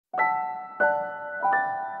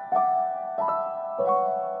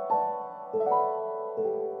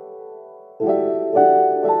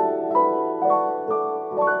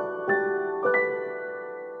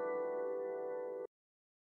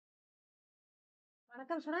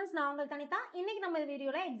வணக்கம் ஸ்டூடெண்ட்ஸ், நான் உங்கள் தனிதா. இன்னைக்கு நம்ம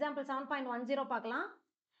வீடியோல எக்ஸாம்பிள் 7.10 பார்க்கலாம்.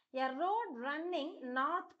 A road running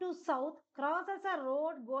north to south crosses a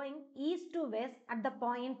road going east to west at the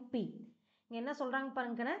point P. இங்க என்ன சொல்றாங்க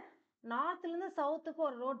பாருங்க, நார்த்ல இருந்து சவுத்துக்கு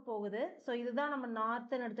ஒரு ரோட் போகுது. ஸோ இதுதான் நம்ம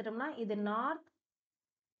நார்த்னு எடுத்துட்டோம்னா இது நார்த்,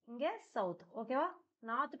 இங்க சவுத். ஓகேவா?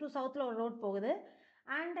 நார்த் டு சவுத்ல ஒரு ரோட் போகுது.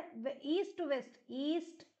 And east to west,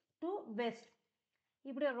 east to west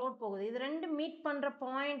இப்படி ஒரு ரோட் போகுது. இது ரெண்டு மீட் பண்ற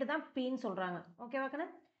பாயிண்ட் தான் Pன்னு சொல்றாங்க. ஓகேவா கண்ணு?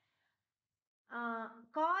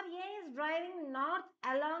 Car A is driving north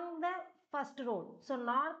along the first road. So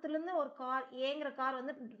நார்த்லேருந்து ஒரு கார், ஏங்கிற கார்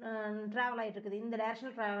வந்து ட்ராவல் ஆகிட்டு இருக்குது, இந்த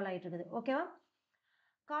டைரக்ஷனில் ட்ராவல் ஆகிட்டு இருக்குது. ஓகேவா?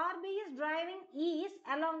 Car B is driving east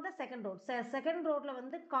along the second road. Second ரோட்ல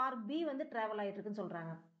வந்து கார் பி வந்து ட்ராவல் ஆகிட்டு இருக்குன்னு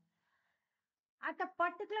சொல்றாங்க. At a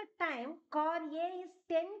particular time, car A is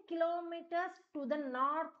 10 kilometers to the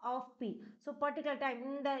north of P. So particular time,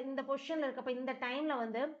 இந்த பொசிஷன்ல இருக்கப்ப இந்த டைம்ல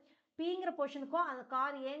வந்து Pங்கிற பொசிஷனுக்கும் அந்த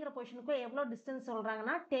கார் ஏங்கிற பொசிஷனுக்கும் எவ்வளோ டிஸ்டன்ஸ்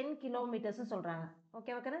சொல்றாங்கன்னா 10 கிலோமீட்டர்ஸ் சொல்றாங்க.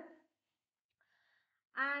 Okay okay.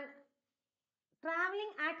 And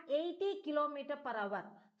travelling at 80 kilometre per hour.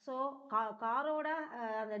 So காரோட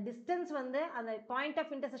அந்த டிஸ்டன்ஸ் வந்து அந்த பாயிண்ட்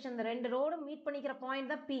ஆஃப் இன்டர்செக்ஷன், இந்த ரெண்டு ரோடும் மீட் பண்ணிக்கிற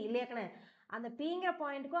பாயிண்ட் தான் P இல்லையாக்கண்ணே. அந்த Pங்கிற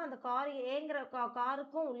பாயிண்ட்டுக்கும் அந்த கார் ஏங்கிற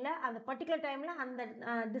காருக்கும் உள்ள அந்த பர்டிகுலர் டைமில் அந்த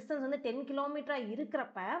டிஸ்டன்ஸ் வந்து 10 கிலோமீட்டராக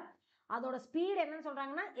இருக்கிறப்ப அதோட ஸ்பீடு என்னன்னு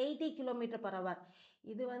சொல்கிறாங்கன்னா 80 கிலோமீட்டர் பர் ஹவர்.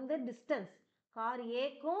 இது வந்து டிஸ்டன்ஸ் கார்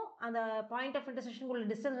ஏக்கும் அந்த பாயிண்ட் ஆஃப் இன்டர்செக்ஷனுக்கு உள்ள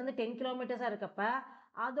டிஸ்டன்ஸ் வந்து 10 கிலோமீட்டர்ஸாக இருக்கப்ப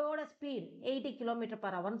அதோட ஸ்பீட் 80 கிலோமீட்டர்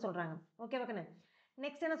பர் ஹவர்னு சொல்கிறாங்க. ஓகே ஓகேண்ணே.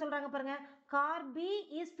 நெக்ஸ்ட் என்ன சொல்றாங்க பாருங்க, car B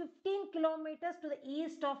is 15 kilometres to the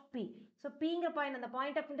east of B. So பிங்கிற பாயிண்ட், அந்த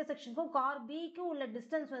பாயிண்ட் ஆஃப் இன்டர்செக்ஷனுக்கும் கார் பிக்கும் உள்ள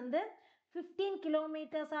டிஸ்டன்ஸ் வந்து 15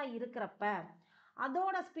 கிலோமீட்டர்ஸா இருக்கிறப்ப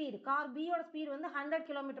அதோட ஸ்பீடு, கார் பியோட ஸ்பீடு வந்து 100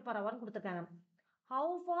 கிலோமீட்டர் பர் ஹவர்னு கொடுத்துருக்காங்க.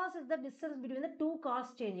 How fast is the distance between the two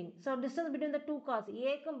cars changing. So distance between the two cars,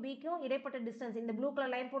 ஏக்கும் பிக்கும் இடைப்பட்ட டிஸ்டன்ஸ், இந்த ப்ளூ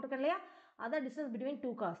கலர் லைன் போட்டுருக்கேன் இல்லையா, அதான் டிஸ்டன்ஸ் பிட்வீன்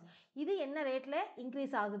டூ கார்ஸ். இது என்ன ரேட்ல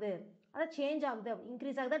இன்க்ரீஸ் ஆகுது, அதாவது சேஞ்ச் ஆகுது,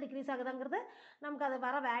 இன்க்ரீஸ் ஆகுதா டிக்ரீஸ் ஆகுதாங்கிறது நமக்கு அது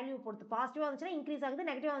வர வேல்யூ பொறுத்து. பாசிட்டிவாக இருந்துச்சுன்னா இன்க்ரீஸ் ஆகுது,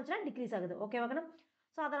 நெகட்டிவாக இருந்துச்சுன்னா டிக்ரீஸ் ஆகுது. Okay okay.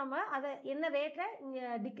 ஸோ அதை நம்ம அதை என்ன ரேட்டில்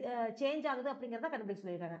சேஞ்ச் ஆகுது அப்படிங்கிறத கண்டுபிடிச்சு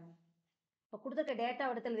சொல்லியிருக்காங்க. இப்போ கொடுத்துருக்க டேட்டா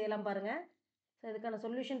எடுத்து இதெல்லாம் பாருங்க. ஸோ இதுக்கான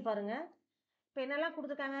சொல்யூஷன் பாருங்க. இப்போ என்னெல்லாம்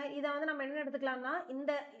கொடுத்துருக்காங்க, இதை வந்து நம்ம என்ன எடுத்துக்கலாம்னா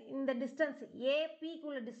இந்த டிஸ்டன்ஸ்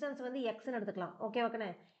ஏபிக்குள்ள டிஸ்டன்ஸ் வந்து எக்ஸ்ன்னு எடுத்துக்கலாம். ஓகே ஓகேண்ணே.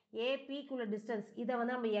 ஏபிக்குள்ள டிஸ்டன்ஸ் இதை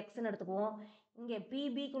வந்து நம்ம எக்ஸ்ன்னு எடுத்துக்குவோம். இங்கே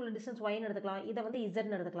பிபிக்குள்ள டிஸ்டன்ஸ் ஒய்ன்னு எடுத்துக்கலாம், இதை வந்து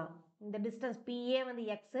இசட்னு எடுத்துக்கலாம். இந்த டிஸ்டன்ஸ் பிஏ வந்து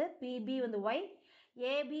எக்ஸு, பிபி வந்து ஒய்,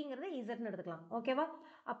 ஏபிங்கிறது இசட்னு எடுத்துக்கலாம். ஓகேவா?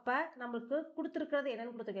 அப்போ நம்மளுக்கு கொடுத்துருக்கிறது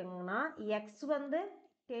என்னென்னு கொடுத்துருக்காங்கன்னா, எக்ஸ் வந்து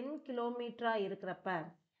 10 கிலோமீட்டராக இருக்கிறப்ப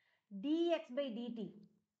dx by dt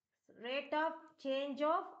rate of change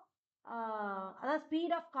of அதாவது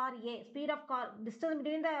speed of car A, speed of car distance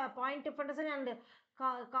between the point of intersection and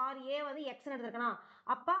car ஏ வந்து எக்ஸ்ன்னு எடுத்துருக்கணும்.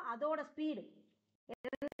 அப்போ அதோட speed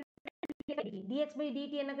dx by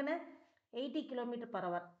dt என்னக்குன்னு 80 kilometre per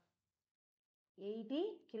hour, 80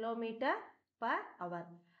 kilometre per hour.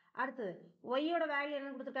 அடுத்தது ஒய்யோட value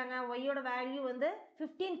என்ன கொடுத்துருக்காங்க, ஒய்யோட வேல்யூ வந்து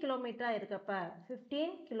 15 கிலோமீட்டராக இருக்கப்ப,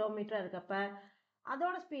 15 கிலோமீட்டராக இருக்கப்ப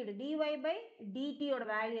அதோட ஸ்பீடு dy by dt ஓட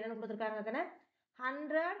வேல்யூ என்னன்னு கொடுத்துருக்காங்க,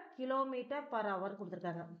 100 கிலோமீட்டர் பர் ஹவர்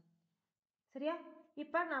கொடுத்துருக்காங்க. சரியா?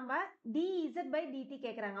 இப்போ நம்ம dz by dt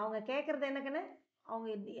கேட்குறாங்க. அவங்க கேட்குறது என்னக்குன்னு,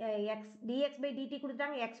 அவங்க dx by dt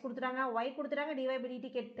கொடுத்துட்டாங்க, எக்ஸ் கொடுத்துட்டாங்க, ஒய் கொடுத்துட்டாங்க, dy by dt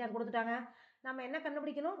கொடுத்துட்டாங்க. நம்ம என்ன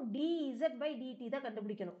கண்டுபிடிக்கணும், dz by dt தான்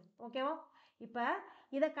கண்டுபிடிக்கணும். ஓகேவா? இப்போ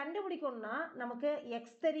இதை கண்டுபிடிக்கணும்னா நமக்கு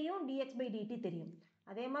எக்ஸ் தெரியும், dx by dt தெரியும்,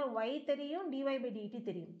 அதே மாதிரி ஒய் தெரியும், dy by dt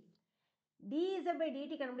தெரியும். dz by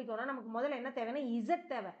dt கண்டுபிடிக்கணும்னா நமக்கு முதல்ல என்ன தேவைன்னா z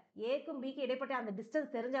தேவை. ஏக்கும் பிக்கு இடைப்பட்ட அந்த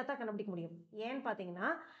டிஸ்டன்ஸ் தெரிஞ்சா தான் கண்டுபிடிக்க முடியும். ஏன்னு பார்த்தீங்கன்னா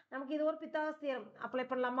நமக்கு இது ஒரு பித்தாகரஸ் தியரம் அப்ளை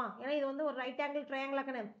பண்ணலாமா, ஏன்னா இது வந்து ஒரு ரைட் ஆங்கிள்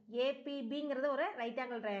ட்ரையாங்கிளாக்கணும். ஏபிபிங்கிறது ஒரு ரைட்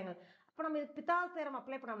ஆங்கிள் ட்ரையாங்கிள். அப்போ நம்ம இது பித்தாகரஸ் தியரம்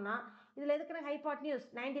அப்ளை பண்ணோம்னா இதில் எதுக்குன்னு ஹைபாட்னியூஸ்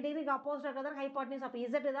 90 டிகிரிக்கு ஆப்போசிட் இருக்கிறது ஹைபாட்னியூஸ். அப்போ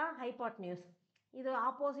z தான் ஹைபாட்னியூஸ், இது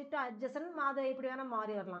ஆப்போசிட் அட்ஜசன்ட், அது எப்படி வேணால்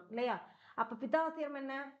மாறி வரலாம் இல்லையா. அப்போ பித்தாகரஸ் தியரம்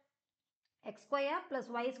என்ன, X square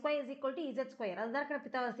plus Y square is equal to Z square, அதுதான்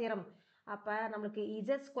பித்தாகரஸ் தியரம். அப்போ நம்மளுக்கு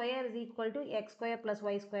Z square is equal to X square plus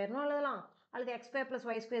Y ஸ்கொயர்னு எழுதலாம், அல்லது X square plus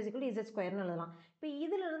Y square is equal to Z ஸ்கொயர்னு எழுதலாம். இப்போ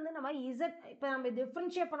இதிலிருந்து நம்ம இசட், இப்போ நம்ம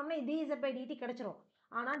டிஃப்ரென்ஷியேட் பண்ணோம்னா டிஇசட் பை டிடி கிடைச்சிரும்.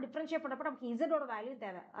 ஆனால் டிஃப்ரென்ஷியேட் பண்ணுறப்ப நமக்கு இசட்டோட வேல்யூ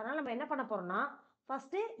தேவை. அதனால் நம்ம என்ன பண்ண போகிறோம்னா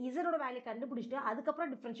ஃபஸ்ட்டு இசட்டோட வேல்யூ கண்டுபிடிச்சிட்டு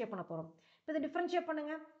அதுக்கப்புறம் டிஃப்ரென்ஷியேட் பண்ண போகிறோம். இப்போ இதை டிஃப்ரென்ஷியேட்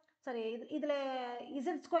பண்ணுங்க. சரி, இதில்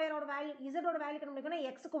இசட் ஸ்கொயரோட வேல்யூ, இசட்டோட வேல்யூ கண்டுபிடிக்கணும்,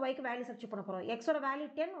 எக்ஸுக்கு ஒய்க்கு வேல்யூ சப்ஸ்டியூட் பண்ண போகிறோம். எக்ஸோட வேல்யூ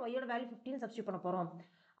 10, ஒய்யோட வேல்யூ 15 சப்ஸ்டியூட் பண்ண போகிறோம்.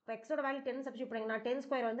 அப்போ எக்ஸோட வேல்யூ 10 சப்ஸ்டியூட் பண்ணிங்கன்னா 10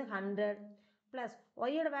 ஸ்கொயர் வந்து 100 ப்ளஸ்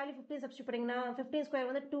ஒய்யோட வேல்யூ 15 சப்ஸ்டியூட் பண்ணிங்கன்னா 15 ஸ்கொயர்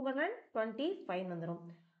வந்து 225 வந்துடும்.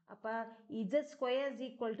 அப்போ Z square is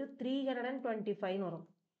equal to 325 வரும்.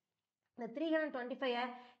 இந்த 325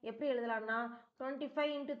 எப்படி எழுதலாம்னா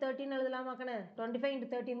 25 into 13 எழுதலாமாக்கண்ணே 25 into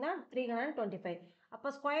 13 தான் 325. அப்போ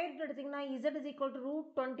ஸ்கொயர் ரூட் எடுத்திங்கன்னா z is equal to root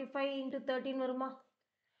 25 into 13 வருமா?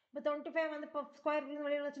 இப்போ 25 வந்து இப்போ ஸ்கொயர் ரூட்லேருந்து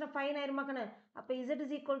வெளியே வந்துச்சுன்னா 5 ஆயிருமாக்கண்ணே. அப்போ z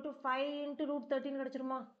is equal to 5 into root 13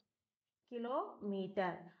 கிடச்சிருமா?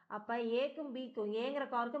 Kilometre. அப்போ ஏக்கும் பிக்கும் ஏங்கிற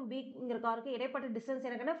காருக்கும் பிங்கிற காருக்கும் இடைப்பட்ட டிஸ்டன்ஸ்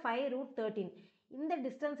எனக்குன்னா 5 root 13. இந்த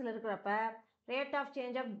டிஸ்டன்ஸில் இருக்கிறப்ப rate of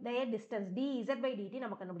change of their distance dz by dt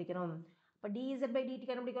நம்ம கண்டுபிடிக்கணும். இப்போ dz by dt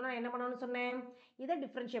கண்டுபிடிக்கணும் என்ன பண்ணணும்னு சொன்னேன், இதை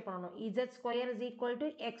டிஃப்ரென்ஷியேட் பண்ணணும். z square is equal to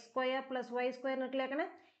X square plus Y ஸ்கொயர்னு இருக்குல்லையாக்கண்ணே,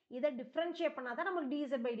 இதை டிஃப்ரென்ஷியேட் பண்ணால் தான் நமக்கு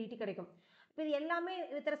dz by dt கிடைக்கும். இப்போ இது எல்லாமே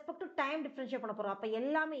with respect to time differentiate பண்ண போகிறோம். அப்போ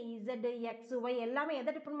எல்லாமே z எக்ஸ் ஒய் எல்லாமே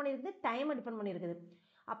எதை டிபெண்ட் பண்ணியிருக்குது, டைமை டிபெண்ட் பண்ணியிருக்குது.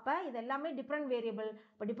 அப்போ இது எல்லாமே டிஃப்ரெண்ட் வேரியபிள்.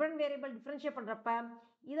 இப்போ டிஃப்ரெண்ட் வேரியபிள் டிஃப்ரென்ஷியேட் பண்ணுறப்ப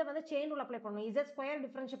இதை வந்து செயின் ரூல் அப்ளை பண்ணணும். z ஸ்கொயர்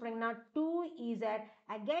டிஃப்ரென்ஷியேட் பண்ணிங்கன்னா 2z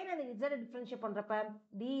அகைன் அந்த z டிஃப்ரென்ஷியேட் பண்ணுறப்ப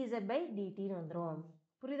dz by dtன்னு வந்துடும்.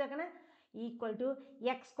 புரியுதாக்கண்ணே? ஈக்குவல் டு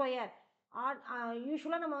எக்ஸ் ஸ்கொயர்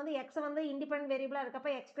யூஸ்வலாக நம்ம வந்து எக்ஸை வந்து இண்டிபெண்ட் வேரியபிளாக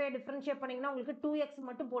இருக்கப்போ எக்ஸ் ஸ்கொயர் டிஃப்ரென்ஷியேட் பண்ணிங்கன்னா உங்களுக்கு 2x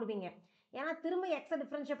மட்டும் போடுவீங்க. ஏன்னா திரும்ப எக்ஸை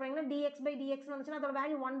டிஃப்ரென்ஷியேட் பண்ணிங்கன்னா dx by dx வந்துச்சுன்னா அதோட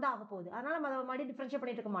வேல்யூ 1 தான் ஆக போகுது. அதனால் நம்ம அதை மறுபடியும் டிஃப்ரென்ஷியேட்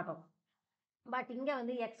பண்ணிட்டு இருக்க மாட்டோம். பட் இங்கே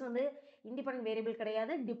வந்து எக்ஸ் வந்து இண்டிபெண்ட் வேரியபிள்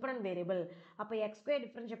கிடையாது, டிஃபரெண்ட் வேரியபிள். அப்போ எக்ஸ் ஸ்கொயர்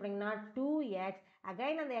டிஃப்ரென்ஷியேட் பண்ணிங்கன்னா 2x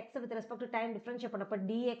அகைன் அந்த எக்ஸை with respect to time differentiate பண்ணப்போ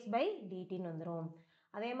dx by dtன்னு வந்துடும்.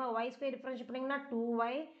 அதே மாதிரி ஒய் ஸ்கொயர் டிஃப்ரென்ஷியேட் பண்ணிங்கன்னா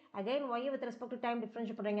 2y again Y with respect to time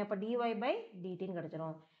differentiate பண்ணுறீங்க அப்போ dy by dtன்னு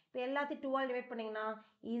கிடச்சிரும். இப்போ எல்லாத்தையும் 2 ஆல் டிவைட் பண்ணிங்கன்னா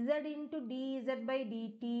z into dz by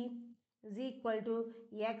dt is equal to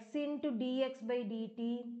x into dx by dt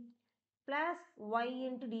plus y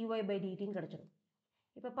into dy by dtன்னு கிடச்சிரும்.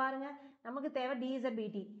 இப்போ பாருங்கள் நமக்கு தேவை dz by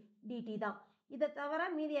dt தான். இதை தவிர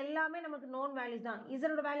மீதி எல்லாமே நமக்கு நோன் வேல்யூஸ் தான்.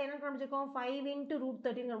 இதனோட வேல்யூ என்ன கண்டுபிடிச்சிருக்கோம், 5 into root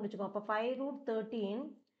 13 கண்டுபிடிச்சிருக்கோம். அப்போ 5 root 13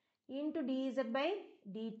 into dz by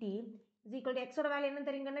dt is equal to xோட value என்ன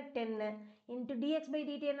தெரியுங்கன்னா 10 into dx by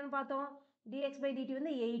dt என்னன்னு பார்த்தோம், dx by dt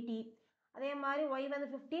வந்து 80. அதே மாதிரி y வந்து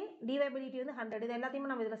 15, dy by dt வந்து 100. இது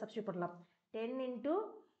எல்லாத்தையுமே நம்ம இதில் சப்ஸ்டியூட் பண்ணலாம். 10 into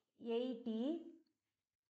 80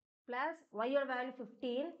 plus y-ஓட value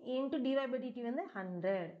 15 into dy by dt வந்து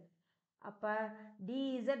 100. அப்போ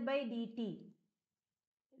dz by dt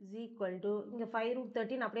is equal to இங்கே 5 root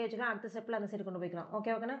 13 அப்படியே வச்சுக்கலாம், அடுத்த ஸ்டெப்பில் அந்த சைடு கொண்டு போய்க்கலாம்.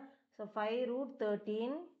 ஓகே ஓகேண்ணா? So 5 root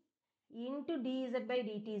 13 into dz by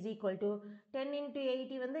dt is equal to 10 into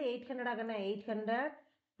 80 வந்து 800 ஆகண்ணா, 800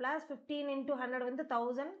 plus 15 into 100 வந்து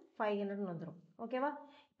 1500 வந்துடும். ஓகேவா?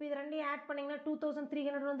 இப்போ இது ரெண்டையும் ஆட் பண்ணிங்கன்னா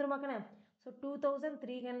 2300 வந்துருமாக்கண்ணே. So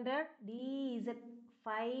 2300 dz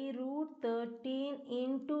 5 root 13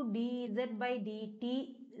 into dz by dt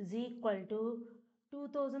is equal to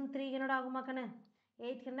 2300 ஆகுமாக்கண்ணே.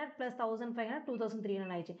 800 plus 1500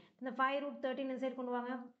 2300 ஆயிடுச்சு. இந்த 5 root 13 இந்த சைடு கொண்டு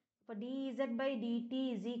வாங்க. இப்போ dz by dt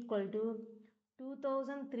is equal to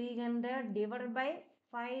 2300 divided by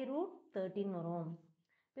 5 root 13 வரும்.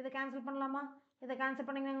 இப்போ இதை கேன்சல் பண்ணலாமா? இதை கேன்சல்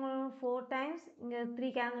பண்ணிங்கன்னா 4 times இங்கே 3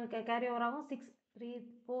 கேரி ஓவர் ஆகும்,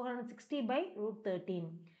 460 by root 13.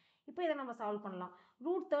 இப்போ இதை நம்ம சால்வ் பண்ணலாம்.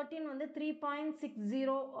 ரூட் 13 வந்து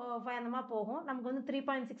 3.605 அந்த மாதிரி போகும், நமக்கு வந்து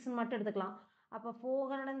 3.6 மட்டும் எடுத்துக்கலாம். அப்போ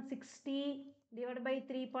 460 டிவைட் பை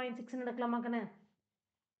 3.6 எடுக்கலாமாக்கண்ணே.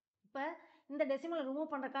 இப்போ இந்த டெசிமல்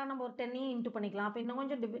ரிமூவ் பண்ணுறக்காக நம்ம ஒரு 10 இன்ட்டு பண்ணிக்கலாம். அப்போ இன்னும்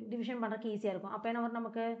கொஞ்சம் டிவிஷன் பண்ணுறதுக்கு ஈஸியாக இருக்கும். அப்போ என்ன வரும்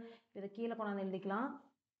நமக்கு, இதை கீழே கொண்டாந்து எழுதிக்கலாம்.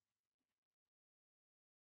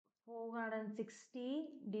 460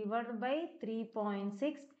 டிவைட் பை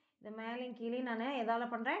 3.6. இந்த மேலேயும் கீழே நான்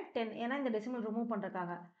எதால் பண்ணுறேன் 10, ஏன்னா இந்த டெசிமல் ரிமூவ்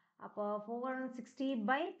பண்ணுறக்காக. அப்போ 460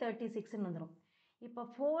 by 36ன்னு வந்துடும். இப்போ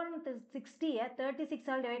 460-ஐ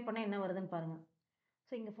 36ஆல் டிவைட் பண்ணால் என்ன வருதுன்னு பாருங்கள்.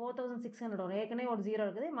 ஸோ இங்கே 4600 வரும், ஏற்கனவே ஒரு 0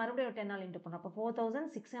 இருக்குது, மறுபடியும் ஒரு 10 ஆல் இன்ட்டு பண்ணோம். அப்போ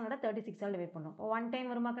 4600 36ஆல் டிவைட் பண்ணோம். இப்போ 1 டைம்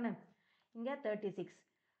வருமாக்கண்ணே, இங்கே 36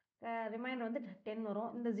 ரிமைண்டர் வந்து 10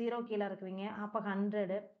 வரும், இந்த 0 கீழே இருக்குவீங்க, அப்போ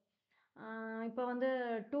 100. இப்போ வந்து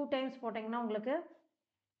 2 டைம்ஸ் போட்டிங்கன்னா உங்களுக்கு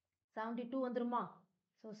 72 வந்துருமா.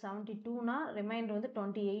 ஸோ 72னா ரிமைண்டர் வந்து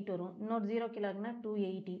 28 வரும், இன்னொரு 0 கீழே இருக்குன்னா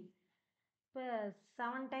 280. இப்போ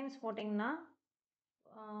 7 டைம்ஸ் போட்டிங்கன்னா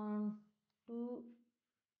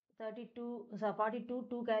 232 42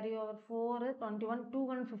 2 கேரி ஓவர் 4 21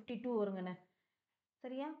 252 வருங்கண்ணே.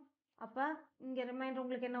 சரியா? அப்போ இங்கே ரிமைண்டர்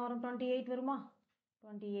உங்களுக்கு என்ன வரும், 28 வருமா.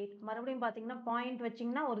 28 மறுபடியும் பார்த்தீங்கன்னா பாயிண்ட்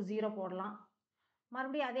வச்சிங்கன்னா ஒரு 0 போடலாம்,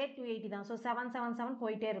 மறுபடியும் அதே 280 தான். ஸோ 777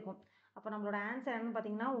 போயிட்டே இருக்கும். அப்போ நம்மளோட ஆன்சர் என்னன்னு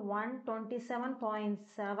பார்த்தீங்கன்னா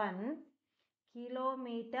 127.7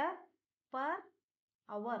 கிலோமீட்டர் பர்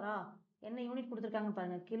ஹவரா. என்ன யூனிட் கொடுத்துருக்காங்கன்னு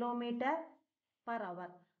பாருங்கள், கிலோமீட்டர் பர்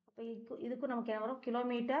ஹவர். அப்போ இதுக்கும் நமக்கு என்ன வரும்,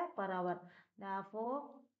 kilometre per hour. therefore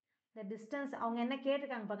the distance அவங்க என்ன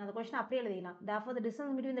கேட்டிருக்காங்க பாருங்க, அந்த கொஸ்டின் அப்படியே எழுதிக்கலாம். therefore the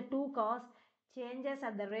distance between the two cars changes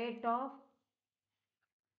at the rate of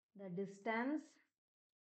the distance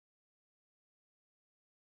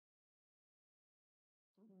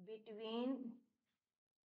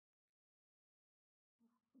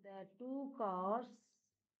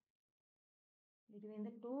between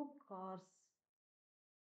the two cars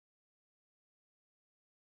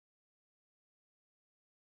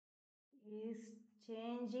is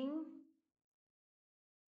changing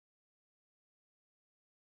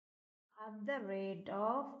at the rate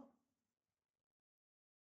of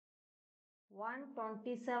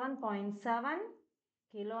 127.7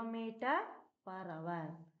 kilometer per hour.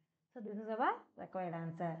 So this is our required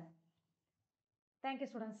answer. Thank you,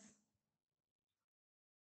 students.